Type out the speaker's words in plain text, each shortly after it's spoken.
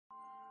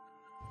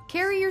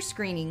Carrier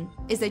screening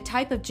is a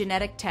type of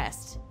genetic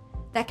test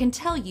that can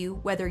tell you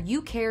whether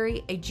you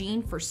carry a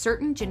gene for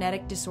certain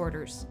genetic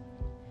disorders.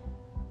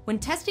 When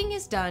testing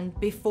is done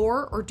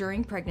before or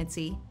during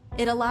pregnancy,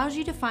 it allows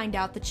you to find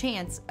out the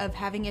chance of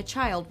having a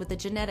child with a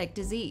genetic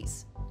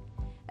disease.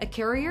 A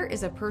carrier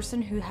is a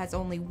person who has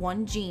only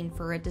one gene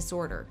for a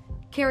disorder.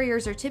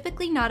 Carriers are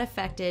typically not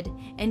affected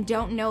and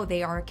don't know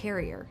they are a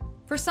carrier.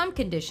 For some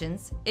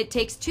conditions, it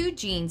takes 2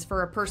 genes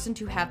for a person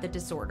to have the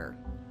disorder.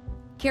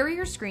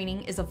 Carrier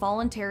screening is a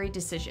voluntary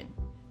decision.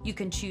 You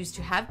can choose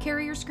to have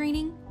carrier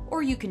screening,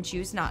 or you can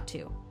choose not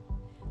to.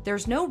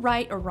 There's no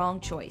right or wrong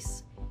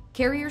choice.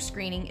 Carrier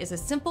screening is a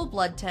simple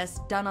blood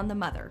test done on the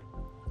mother.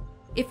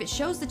 If it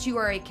shows that you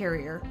are a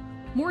carrier,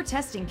 more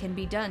testing can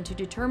be done to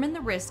determine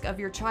the risk of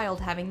your child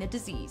having the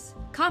disease.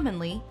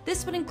 Commonly,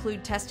 this would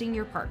include testing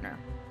your partner.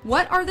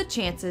 What are the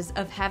chances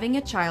of having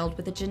a child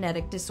with a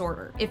genetic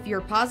disorder? If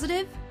you're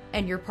positive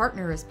and your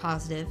partner is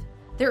positive,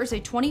 there is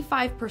a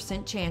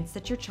 25% chance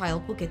that your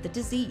child will get the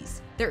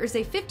disease. There is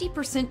a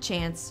 50%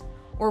 chance,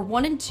 or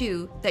 1 in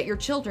 2, that your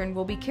children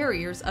will be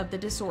carriers of the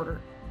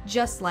disorder,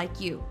 just like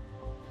you.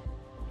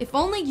 If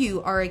only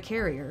you are a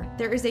carrier,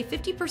 there is a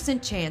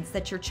 50% chance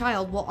that your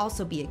child will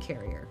also be a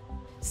carrier.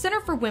 Center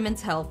for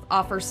Women's Health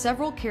offers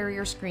several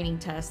carrier screening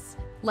tests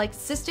like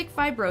cystic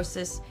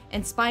fibrosis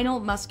and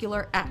spinal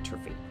muscular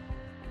atrophy.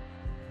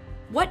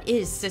 What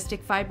is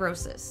cystic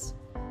fibrosis?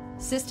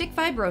 Cystic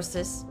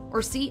fibrosis,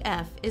 or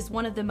CF, is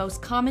one of the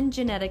most common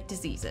genetic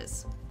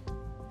diseases.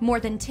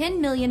 More than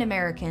 10 million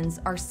Americans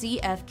are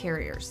CF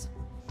carriers.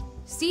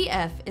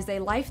 CF is a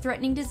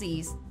life-threatening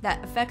disease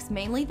that affects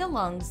mainly the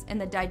lungs and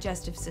the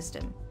digestive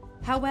system.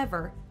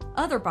 However,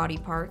 other body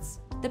parts,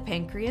 the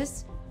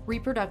pancreas,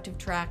 reproductive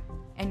tract,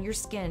 and your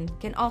skin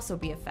can also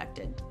be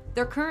affected.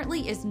 There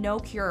currently is no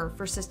cure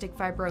for cystic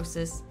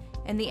fibrosis,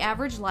 and the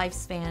average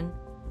lifespan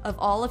of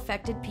all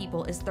affected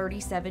people is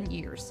 37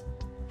 years.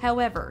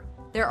 However,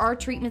 there are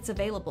treatments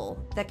available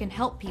that can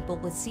help people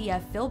with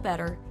CF feel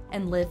better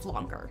and live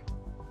longer.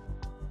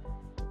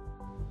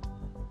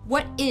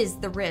 What is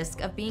the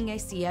risk of being a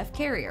CF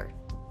carrier?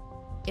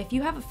 If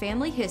you have a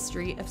family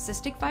history of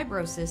cystic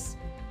fibrosis,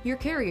 your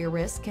carrier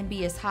risk can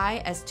be as high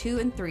as 2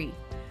 in 3.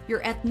 Your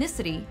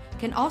ethnicity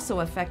can also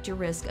affect your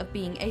risk of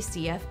being a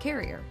CF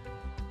carrier.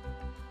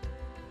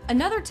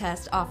 Another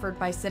test offered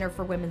by Center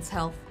for Women's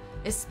Health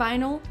is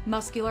spinal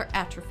muscular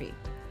atrophy.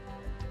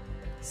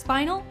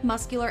 Spinal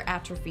muscular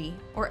atrophy,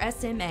 or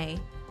SMA,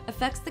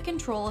 affects the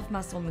control of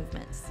muscle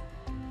movements.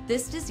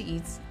 This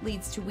disease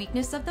leads to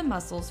weakness of the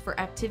muscles for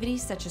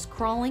activities such as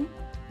crawling,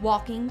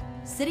 walking,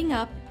 sitting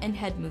up, and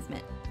head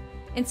movement.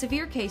 In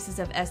severe cases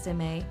of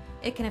SMA,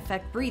 it can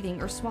affect breathing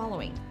or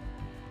swallowing.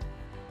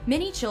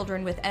 Many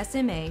children with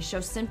SMA show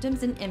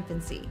symptoms in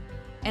infancy,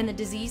 and the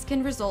disease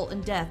can result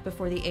in death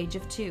before the age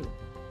of 2.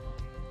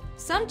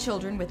 Some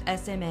children with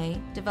SMA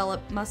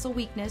develop muscle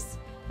weakness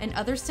and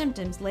other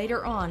symptoms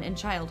later on in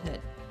childhood.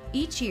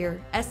 Each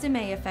year,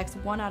 SMA affects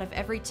 1 out of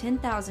every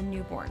 10,000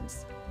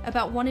 newborns.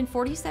 About 1 in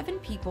 47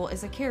 people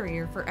is a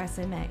carrier for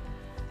SMA.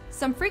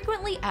 Some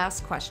frequently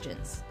asked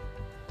questions.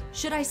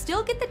 Should I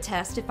still get the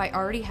test if I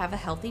already have a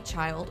healthy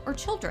child or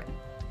children?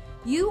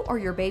 You or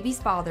your baby's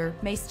father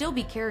may still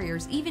be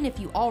carriers even if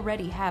you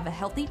already have a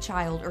healthy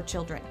child or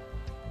children.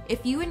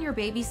 If you and your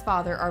baby's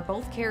father are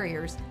both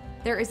carriers,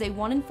 there is a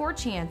 1 in 4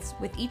 chance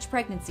with each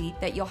pregnancy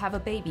that you'll have a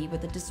baby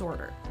with a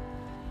disorder.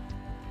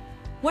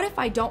 What if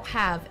I don't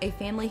have a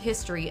family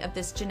history of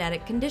this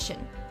genetic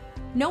condition?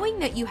 Knowing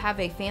that you have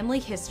a family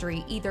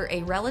history, either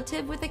a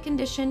relative with a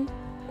condition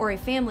or a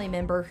family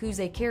member who's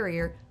a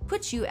carrier,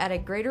 puts you at a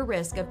greater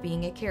risk of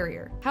being a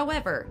carrier.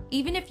 However,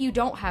 even if you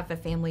don't have a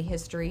family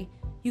history,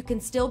 you can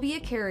still be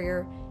a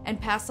carrier and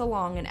pass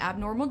along an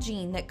abnormal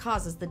gene that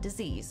causes the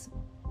disease.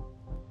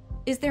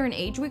 Is there an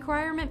age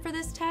requirement for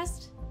this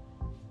test?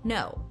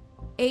 No.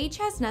 Age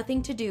has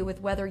nothing to do with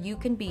whether you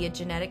can be a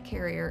genetic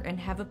carrier and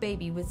have a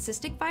baby with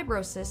cystic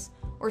fibrosis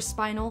or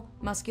spinal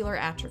muscular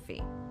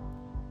atrophy.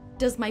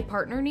 Does my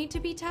partner need to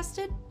be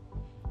tested?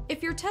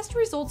 If your test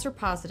results are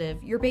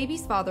positive, your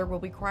baby's father will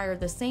require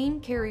the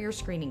same carrier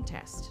screening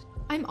test.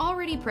 I'm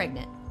already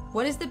pregnant.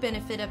 What is the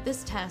benefit of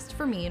this test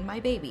for me and my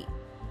baby?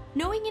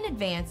 Knowing in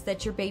advance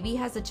that your baby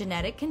has a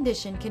genetic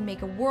condition can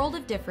make a world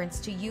of difference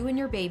to you and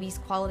your baby's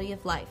quality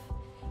of life.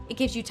 It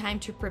gives you time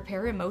to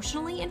prepare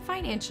emotionally and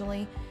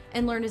financially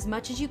and learn as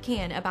much as you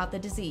can about the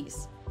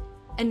disease,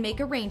 and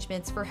make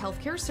arrangements for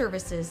healthcare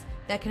services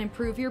that can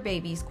improve your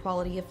baby's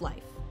quality of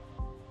life.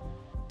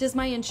 Does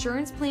my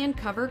insurance plan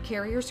cover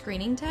carrier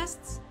screening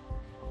tests?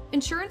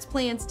 Insurance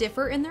plans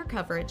differ in their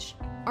coverage.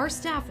 Our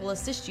staff will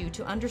assist you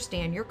to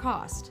understand your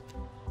cost.